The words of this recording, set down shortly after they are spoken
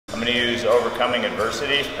I'm going to use overcoming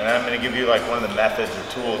adversity, and I'm going to give you like one of the methods or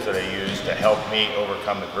tools that I use to help me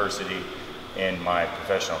overcome adversity in my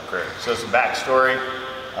professional career. So some backstory.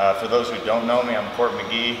 For those who don't know me, I'm Court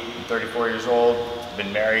McGee. I'm 34 years old. I've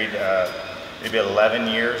been married maybe 11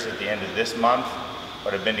 years at the end of this month,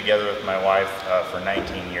 but I've been together with my wife for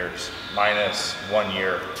 19 years, minus 1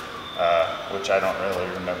 year, which I don't really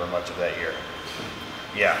remember much of that year.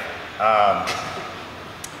 Yeah.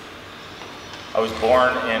 I was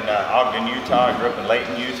born in Ogden, Utah. I grew up in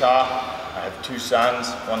Layton, Utah. I have 2 sons.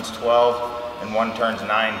 One's 12 and one turns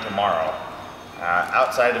 9 tomorrow.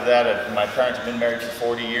 Outside of that, my parents have been married for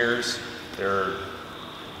 40 years. They're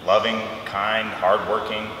loving, kind,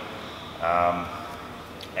 hardworking.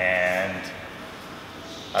 And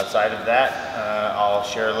outside of that, I'll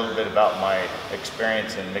share a little bit about my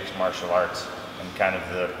experience in mixed martial arts and kind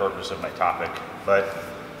of the purpose of my topic. But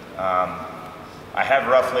I have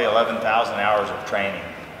roughly 11,000 hours of training.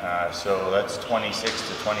 So that's 26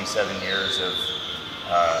 to 27 years of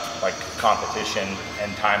like competition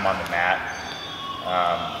and time on the mat.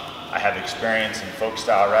 I have experience in folk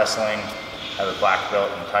style wrestling. I have a black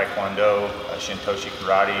belt in Taekwondo, a Shintoshi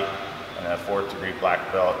Karate, and a 4th degree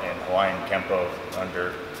black belt in Hawaiian Kempo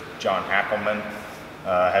under John Hackelman.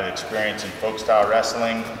 I have experience in folk style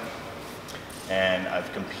wrestling, and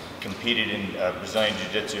I've competed in Brazilian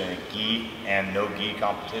Jiu-Jitsu in a gi and no gi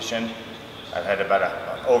competition. I've had about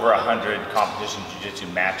over 100 competition Jiu-Jitsu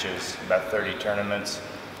matches, about 30 tournaments.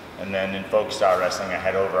 And then in folk style wrestling, I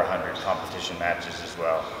had over 100 competition matches as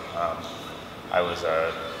well. I was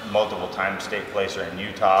a multiple time state placer in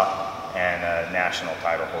Utah and a national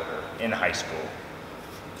title holder in high school.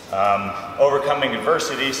 Overcoming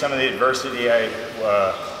adversity, some of the adversity I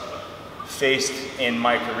faced in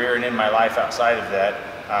my career and in my life outside of that,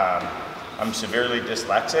 I'm severely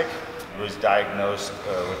dyslexic. I was diagnosed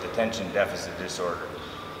with attention deficit disorder.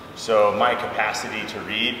 So my capacity to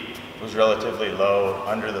read was relatively low,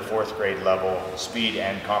 under the 4th grade level, speed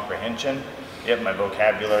and comprehension, yet my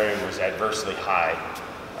vocabulary was adversely high.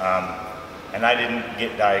 And I didn't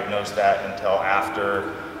get diagnosed that until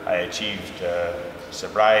after I achieved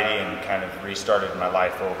sobriety and kind of restarted my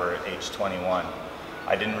life over at age 21.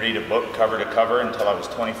 I didn't read a book cover to cover until I was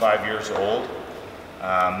 25 years old,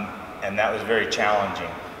 and that was very challenging.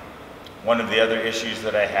 One of the other issues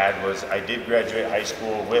that I had was I did graduate high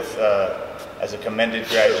school with, as a commended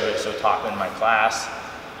graduate, so top in my class.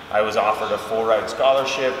 I was offered a full ride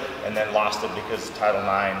scholarship and then lost it because of Title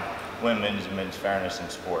IX, Women's and Men's Fairness in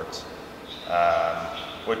Sports,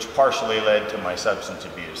 which partially led to my substance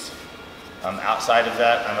abuse. Outside of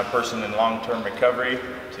that, I'm a person in long-term recovery.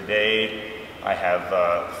 Today, I have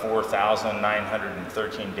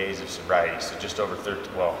 4,913 days of sobriety, so just over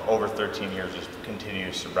 13 years of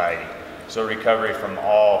continuous sobriety. So recovery from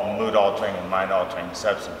all mood-altering and mind-altering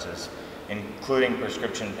substances, including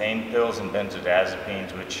prescription pain pills and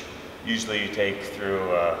benzodiazepines, which usually you take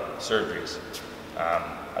through surgeries.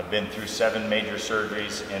 I've been through 7 major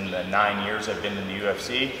surgeries in the 9 years I've been in the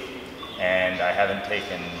UFC, and I haven't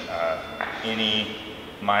taken any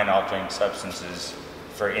mind-altering substances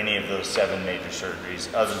for any of those 7 major surgeries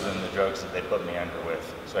other than the drugs that they put me under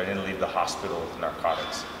with. So I didn't leave the hospital with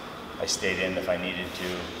narcotics. I stayed in if I needed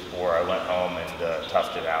to, or I went home and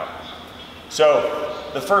toughed it out. So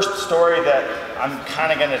the first story that I'm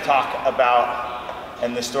kind of going to talk about,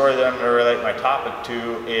 and the story that I'm going to relate my topic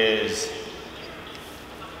to, is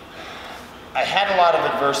I had a lot of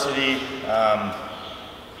adversity.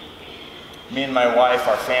 Me and my wife,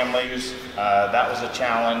 our families, that was a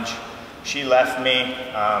challenge. She left me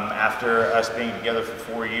after us being together for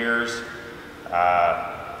 4 years.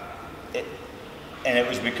 And it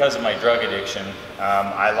was because of my drug addiction.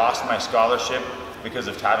 I lost my scholarship because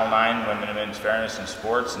of Title IX, Women and Men's Fairness in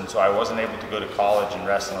Sports, and so I wasn't able to go to college and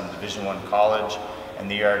wrestle in Division I college. And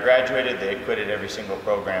the year I graduated, they quitted every single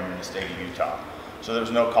program in the state of Utah. So there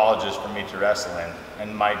was no colleges for me to wrestle in.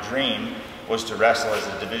 And my dream was to wrestle as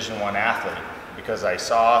a Division I athlete, because I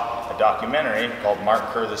saw a documentary called Mark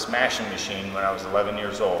Kerr, the Smashing Machine, when I was 11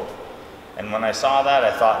 years old. And when I saw that,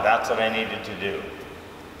 I thought that's what I needed to do.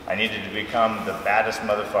 I needed to become the baddest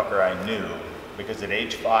motherfucker I knew, because at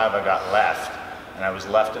age 5 I got left, and I was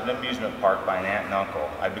left at an amusement park by an aunt and uncle.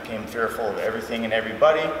 I became fearful of everything and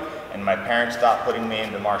everybody, and my parents thought putting me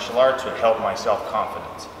into martial arts would help my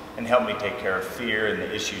self-confidence and help me take care of fear and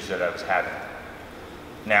the issues that I was having.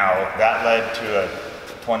 Now, that led to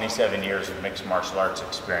 27 years of mixed martial arts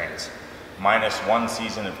experience, minus 1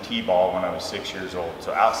 season of T-ball when I was 6 years old.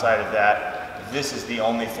 So outside of that, this is the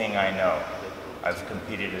only thing I know. I've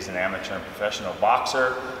competed as an amateur and professional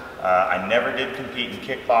boxer. I never did compete in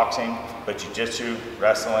kickboxing, but jiu-jitsu,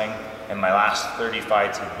 wrestling, and my last 30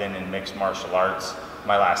 fights have been in mixed martial arts.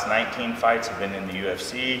 My last 19 fights have been in the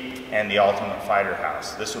UFC and the Ultimate Fighter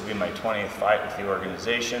House. This will be my 20th fight with the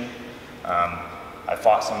organization. I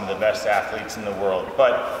fought some of the best athletes in the world,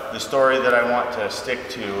 but the story that I want to stick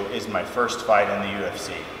to is my first fight in the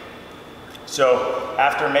UFC. So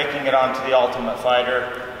after making it onto the Ultimate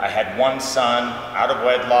Fighter, I had one son out of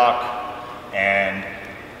wedlock, and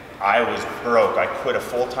I was broke. I quit a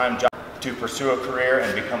full-time job to pursue a career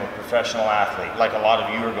and become a professional athlete, like a lot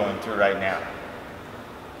of you are going through right now.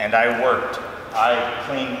 And I worked. I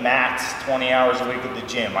cleaned mats 20 hours a week at the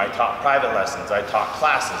gym. I taught private lessons. I taught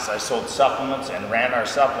classes. I sold supplements and ran our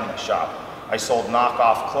supplement shop. I sold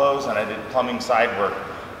knockoff clothes, and I did plumbing side work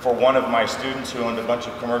for one of my students who owned a bunch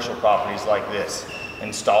of commercial properties like this,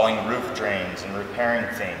 installing roof drains and repairing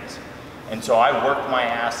things. And so I worked my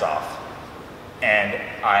ass off. And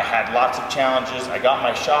I had lots of challenges. I got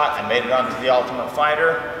my shot. I made it onto the Ultimate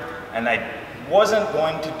Fighter, and I wasn't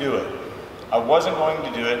going to do it. I wasn't going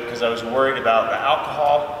to do it because I was worried about the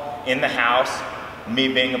alcohol in the house,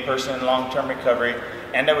 me being a person in long-term recovery,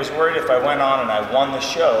 and I was worried if I went on and I won the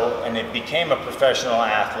show and it became a professional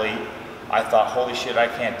athlete, I thought, holy shit, I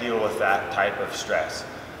can't deal with that type of stress.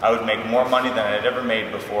 I would make more money than I'd ever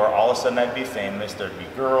made before. All of a sudden I'd be famous, there'd be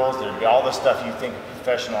girls, there'd be all the stuff you think a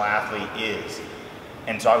professional athlete is.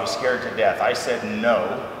 And so I was scared to death. I said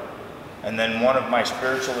no. And then one of my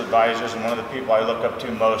spiritual advisors and one of the people I look up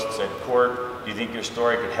to most said, Court, do you think your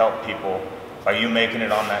story could help people by you making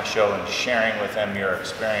it on that show and sharing with them your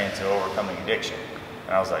experience of overcoming addiction?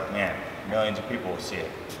 And I was like, man, millions of people will see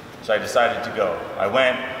it. So I decided to go. I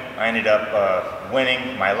went. I ended up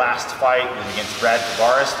winning. My last fight was against Brad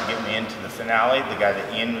Tavares to get me into the finale, the guy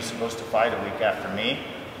that Ian was supposed to fight a week after me.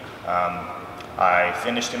 I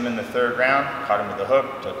finished him in the third round, caught him with a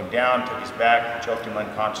hook, took him down, took his back, choked him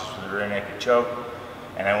unconscious with a rear naked choke,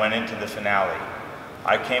 and I went into the finale.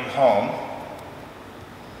 I came home,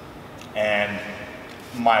 and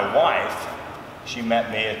my wife, she met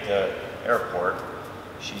me at the airport.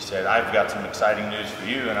 She said, I've got some exciting news for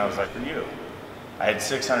you, and I was like, for you? I had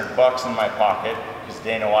 $600 in my pocket, because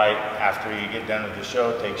Dana White, after you get done with the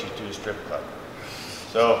show, takes you to a strip club.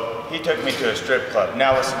 So he took me to a strip club.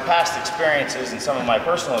 Now with some past experiences and some of my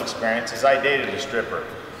personal experiences, I dated a stripper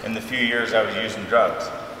in the few years I was using drugs.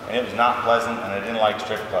 And it was not pleasant, and I didn't like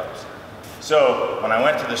strip clubs. So when I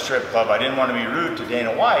went to the strip club, I didn't want to be rude to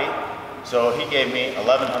Dana White, so he gave me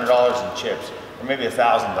 $1,100 in chips, or maybe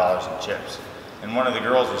 $1,000 in chips. And one of the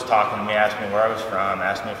girls was talking to me, asked me where I was from,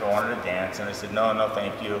 asked me if I wanted to dance, and I said, no, no,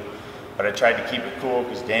 thank you. But I tried to keep it cool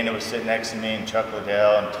because Dana was sitting next to me, and Chuck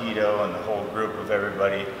Liddell and Tito and the whole group of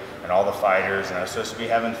everybody and all the fighters, and I was supposed to be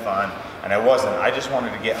having fun, and I wasn't. I just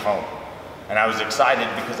wanted to get home. And I was excited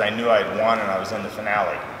because I knew I'd won and I was in the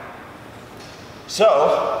finale.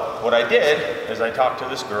 So what I did is I talked to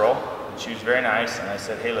this girl, and she was very nice, and I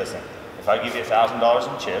said, hey, listen, if I give you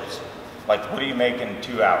 $1,000 in chips, like, what do you make in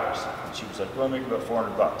 2 hours? And she was like, well, I make about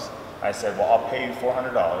 $400. I said, well, I'll pay you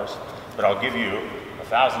 $400, but I'll give you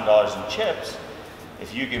 $1,000 in chips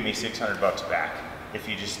if you give me $600 back, if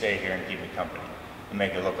you just stay here and keep me company and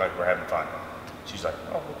make it look like we're having fun. She's like,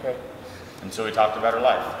 oh, okay. And so we talked about her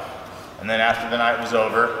life. And then after the night was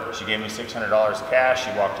over, she gave me $600 cash.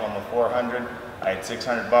 She walked home with $400. I had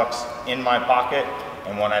 $600 in my pocket.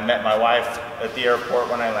 And when I met my wife at the airport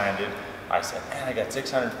when I landed, I said, man, I got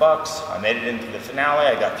 $600. I made it into the finale.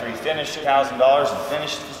 I got 3 finishes, $1,000 in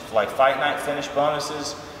finished, like fight night finish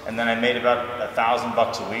bonuses. And then I made about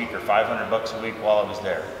 $1,000 a week or $500 a week while I was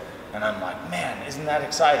there. And I'm like, man, isn't that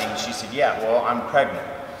exciting? She said, yeah, well, I'm pregnant.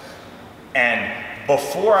 And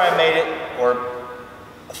before I made it or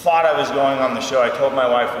thought I was going on the show, I told my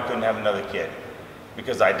wife we couldn't have another kid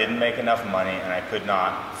because I didn't make enough money and I could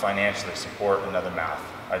not financially support another mouth.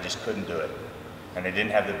 I just couldn't do it. And I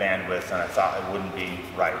didn't have the bandwidth, and I thought it wouldn't be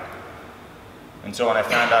right. And so when I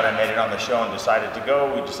found out I made it on the show and decided to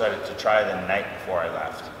go, we decided to try the night before I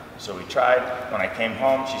left. So we tried. When I came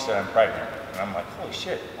home, she said, I'm pregnant. And I'm like, holy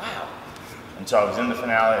shit, wow. And so I was in the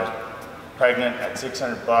finale, I was pregnant at $600,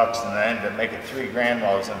 and then I ended up making $3 grand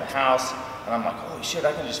while I was in the house. And I'm like, holy shit,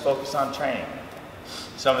 I can just focus on training.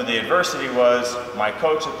 Some of the adversity was my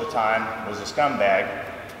coach at the time was a scumbag,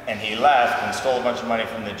 and he left and stole a bunch of money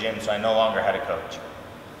from the gym, so I no longer had a coach.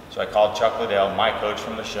 So I called Chuck Liddell, my coach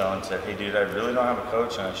from the show, and said, hey dude, I really don't have a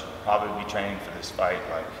coach and I should probably be training for this fight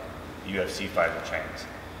like the UFC fighter trains.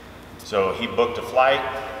 So he booked a flight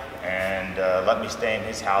and let me stay in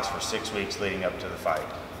his house for 6 weeks leading up to the fight.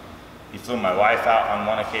 He flew my wife out on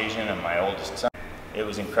one occasion and my oldest son. It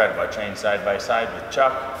was incredible. I trained side by side with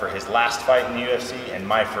Chuck for his last fight in the UFC and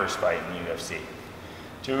my first fight in the UFC.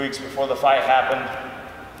 2 weeks before the fight happened,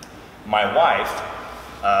 My wife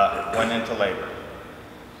went into labor.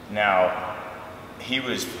 Now, he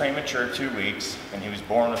was premature 2 weeks, and he was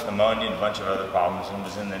born with pneumonia and a bunch of other problems and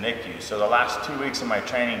was in the NICU. So the last 2 weeks of my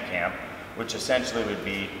training camp, which essentially would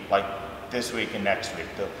be like this week and next week,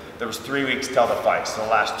 there was 3 weeks till the fight. So the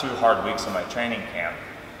last 2 hard weeks of my training camp,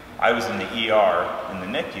 I was in the ER in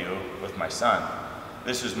the NICU with my son.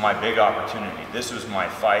 This was my big opportunity. This was my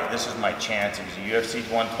fight. This was my chance. It was a UFC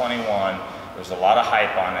 121. There was a lot of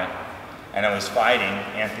hype on it. And I was fighting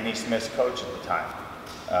Anthony Smith's coach at the time,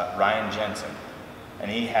 Ryan Jensen. And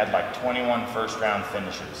he had like 21 first-round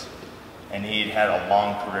finishes. And he'd had a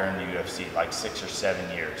long career in the UFC, like 6 or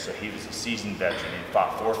 7 years. So he was a seasoned veteran. He'd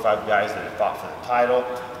fought 4 or 5 guys that had fought for the title.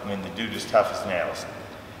 I mean, the dude was tough as nails.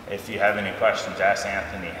 If you have any questions, ask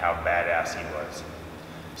Anthony how badass he was.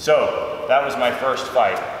 So that was my first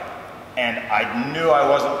fight. And I knew I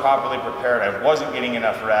wasn't properly prepared. I wasn't getting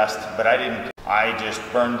enough rest, but I just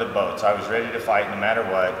burned the boats. I was ready to fight no matter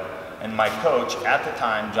what. And my coach at the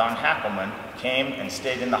time, John Hackelman, came and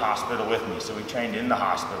stayed in the hospital with me. So we trained in the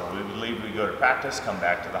hospital. We would leave, we'd go to practice, come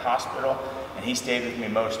back to the hospital, and he stayed with me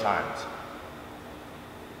most times.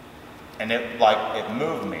 And it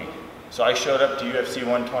moved me. So I showed up to UFC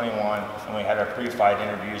 121, and we had our pre-fight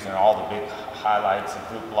interviews and all the big highlights and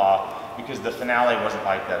hoopla, because the finale wasn't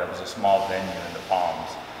like that. It was a small venue in the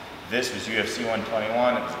Palms. This was UFC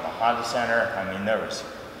 121. It was at the Honda Center. I mean, there was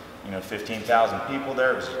 15,000 people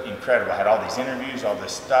there. It was incredible. I had all these interviews, all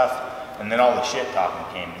this stuff, and then all the shit talking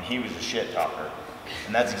came, and he was a shit talker.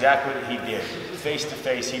 And that's exactly what he did. Face to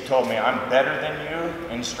face, he told me, I'm better than you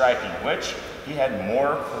in striking, which he had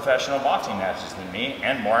more professional boxing matches than me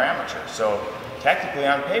and more amateur. So technically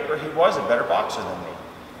on paper, he was a better boxer than me.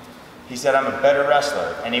 He said, I'm a better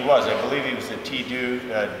wrestler, and he was. I believe he was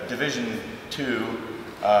a Division II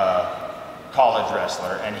college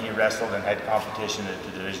wrestler, and he wrestled and had competition at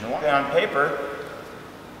the Division I. On paper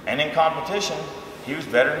and in competition, he was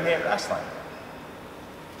better than me at wrestling.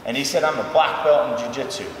 And he said, I'm a black belt in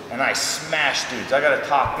jiu-jitsu, and I smash dudes. I got a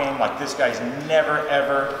top game like this guy's never,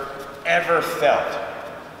 ever, ever felt.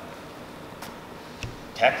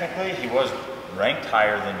 Technically, he was ranked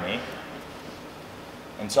higher than me,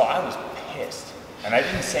 and so I was pissed. And I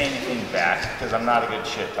didn't say anything back because I'm not a good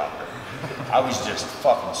shit talker. I was just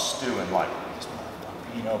fucking stewing like, this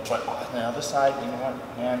motherfucker, but on the other side, you know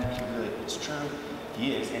what, man, it's true,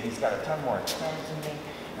 he is, and he's got a ton more experience than me.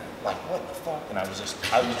 Like, what the fuck? And I was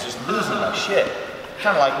just losing my shit,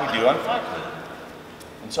 kind of like we do on Fight Club.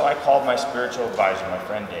 And so I called my spiritual advisor, my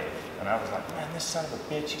friend Dave, and I was like, man, this son of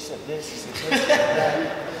a bitch, he said this, he said this, he said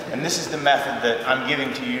that. And this is the method that I'm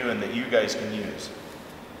giving to you and that you guys can use.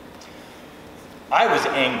 I was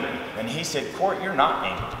angry, and he said, Court, you're not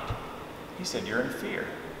angry. He said, you're in fear.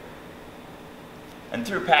 And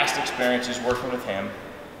through past experiences working with him,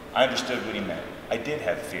 I understood what he meant. I did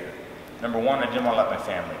have fear. Number one, I didn't want to let my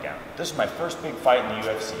family down. This is my first big fight in the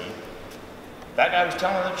UFC. That guy was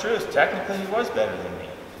telling the truth. Technically, he was better than me.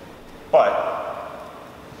 But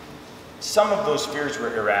some of those fears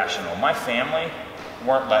were irrational. My family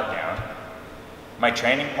weren't let down. My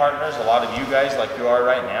training partners, a lot of you guys like you are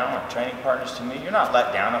right now, are training partners to me. You're not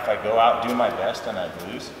let down if I go out, do my best, and I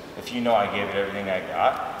lose. If you know I gave it everything I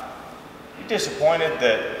got. You're disappointed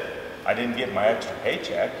that I didn't get my extra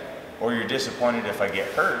paycheck, or you're disappointed if I get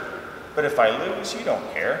hurt. But if I lose, you don't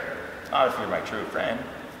care. Not if you're my true friend.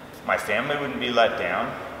 My family wouldn't be let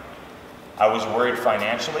down. I was worried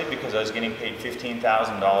financially because I was getting paid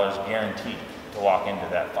 $15,000 guaranteed to walk into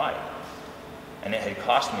that fight. And it had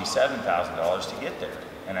cost me $7,000 to get there.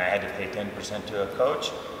 And I had to pay 10% to a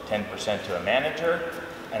coach, 10% to a manager,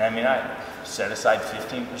 and I mean, I set aside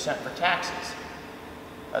 15% for taxes.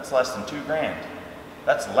 That's less than $2,000.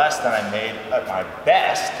 That's less than I made at my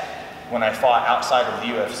best when I fought outside of the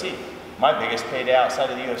UFC. My biggest payday outside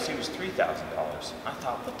of the UFC was $3,000. I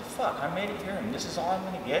thought, what the fuck? I made it here and this is all I'm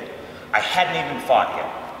gonna get? I hadn't even fought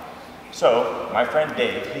yet. So my friend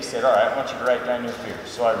Dave, he said, all right, I want you to write down your fears.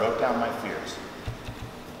 So I wrote down my fears.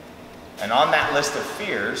 And on that list of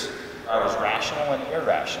fears, I was rational and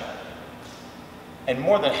irrational. And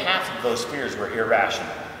more than half of those fears were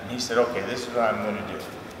irrational. And he said, okay, this is what I'm gonna do.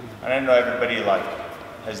 And I know everybody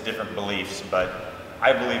has different beliefs, but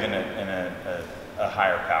I believe in a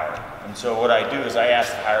higher power. And so what I do is I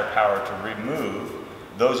ask the higher power to remove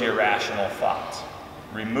those irrational thoughts,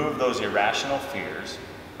 remove those irrational fears,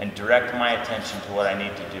 and direct my attention to what I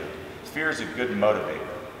need to do. Fear is a good motivator.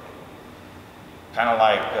 Kind of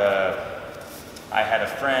like I had a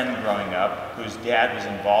friend growing up whose dad was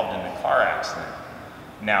involved in a car accident.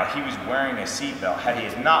 Now, he was wearing a seatbelt. Had he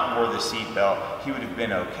had not wore the seatbelt, he would have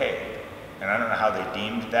been okay. And I don't know how they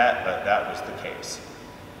deemed that, but that was the case.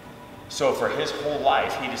 So for his whole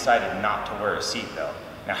life, he decided not to wear a seatbelt.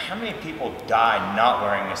 Now, how many people die not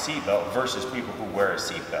wearing a seatbelt versus people who wear a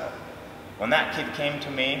seatbelt? When that kid came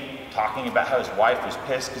to me talking about how his wife was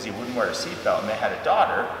pissed because he wouldn't wear a seatbelt and they had a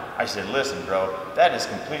daughter, I said, listen, bro, that is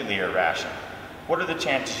completely irrational. What are the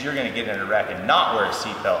chances you're going to get in a wreck and not wear a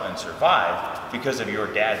seatbelt and survive because of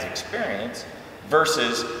your dad's experience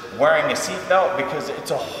versus wearing a seatbelt because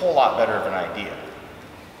it's a whole lot better of an idea?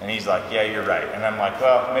 And he's like, yeah, you're right. And I'm like,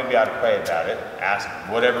 well, maybe I ought to pray about it. Ask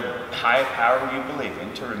whatever high power you believe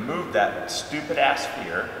in to remove that stupid ass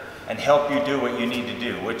fear and help you do what you need to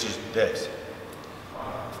do, which is this.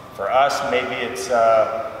 For us, maybe it's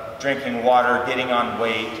drinking water, getting on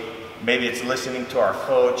weight. Maybe it's listening to our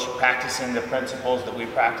coach, practicing the principles that we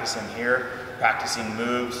practice in here, practicing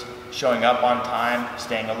moves, showing up on time,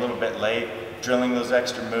 staying a little bit late, drilling those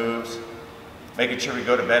extra moves, making sure we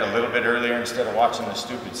go to bed a little bit earlier instead of watching the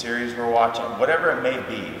stupid series we're watching, whatever it may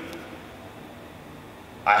be.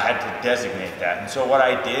 I had to designate that. And so what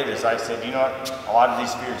I did is I said, you know what, a lot of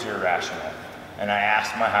these fears are irrational. And I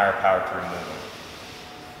asked my higher power to remove them.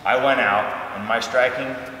 I went out and my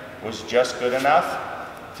striking was just good enough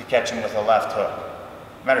to catch him with a left hook.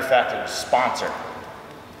 Matter of fact, it was sponsored,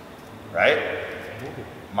 right?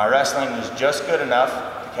 My wrestling was just good enough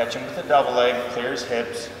to catch him with a double leg, clear his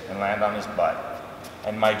hips, and land on his butt.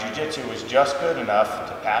 And my jiu-jitsu was just good enough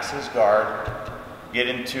to pass his guard, get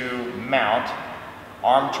into mount,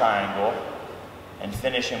 arm triangle, and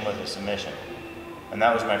finish him with a submission. And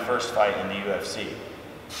that was my first fight in the UFC.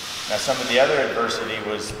 Now, some of the other adversity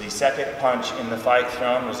was the second punch in the fight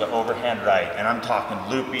thrown was an overhand right. And I'm talking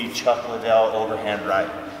loopy, Chuck Liddell overhand right.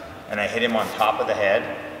 And I hit him on top of the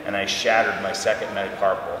head, and I shattered my second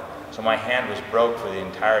metacarpal. So my hand was broke for the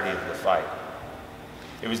entirety of the fight.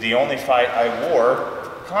 It was the only fight I wore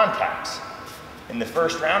contacts. In the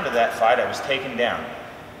first round of that fight, I was taken down.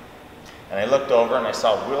 And I looked over and I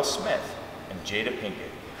saw Will Smith and Jada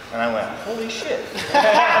Pinkett. And I went, holy shit. Will Smith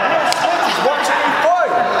is watching me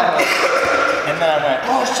fight. And then I went,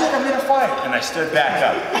 oh shit, I'm in a fight. And I stood back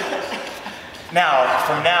up. Now,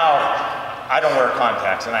 from now, I don't wear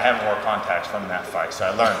contacts, and I haven't worn contacts from that fight, so I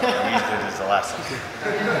learned it. I used it as a lesson.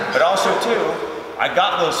 But also, too, I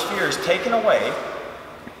got those fears taken away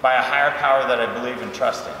by a higher power that I believe and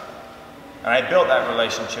trust in. And I built that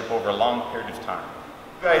relationship over a long period of time.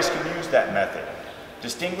 You guys can use that method.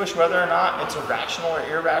 Distinguish whether or not it's a rational or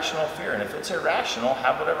irrational fear. And if it's irrational,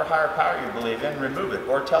 have whatever higher power you believe in, remove it,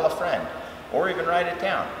 or tell a friend, or even write it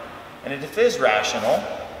down. And if it is rational,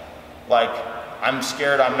 like I'm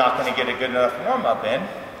scared I'm not going to get a good enough warm-up in,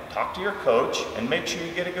 talk to your coach and make sure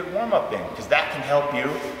you get a good warm-up in, because that can help you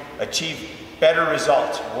achieve better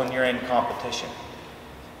results when you're in competition.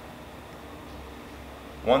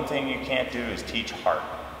 One thing you can't do is teach heart.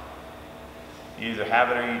 You either have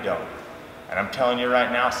it or you don't. And I'm telling you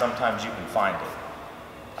right now, sometimes you can find it.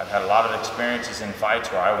 I've had a lot of experiences in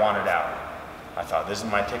fights where I wanted out. I thought, this is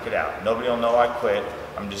my ticket out. Nobody will know I quit.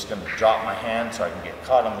 I'm just going to drop my hand so I can get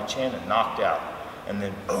caught on the chin and knocked out. And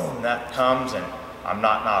then boom, that comes and I'm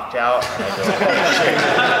not knocked out. And I go, oh shit,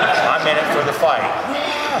 I'm in it for the fight.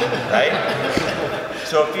 Right?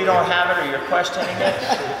 So if you don't have it or you're questioning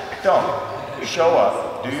it, don't. Show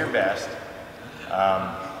up, do your best.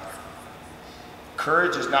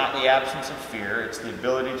 Courage is not the absence of fear, it's the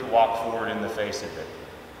ability to walk forward in the face of it,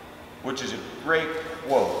 which is a great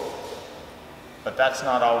quote, but that's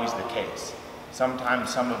not always the case.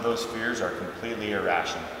 Sometimes some of those fears are completely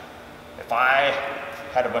irrational. If I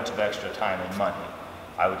had a bunch of extra time and money,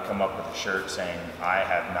 I would come up with a shirt saying, I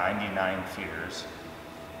have 99 fears,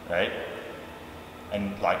 right?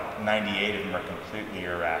 And like 98 of them are completely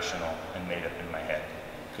irrational and made up in my head.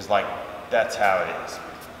 Because like, that's how it is.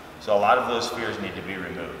 So a lot of those fears need to be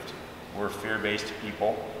removed. We're fear-based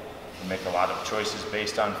people. We make a lot of choices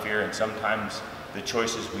based on fear, and sometimes the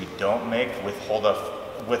choices we don't make withhold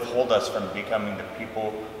us from becoming the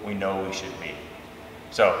people we know we should be.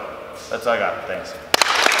 So that's all I got. Thanks.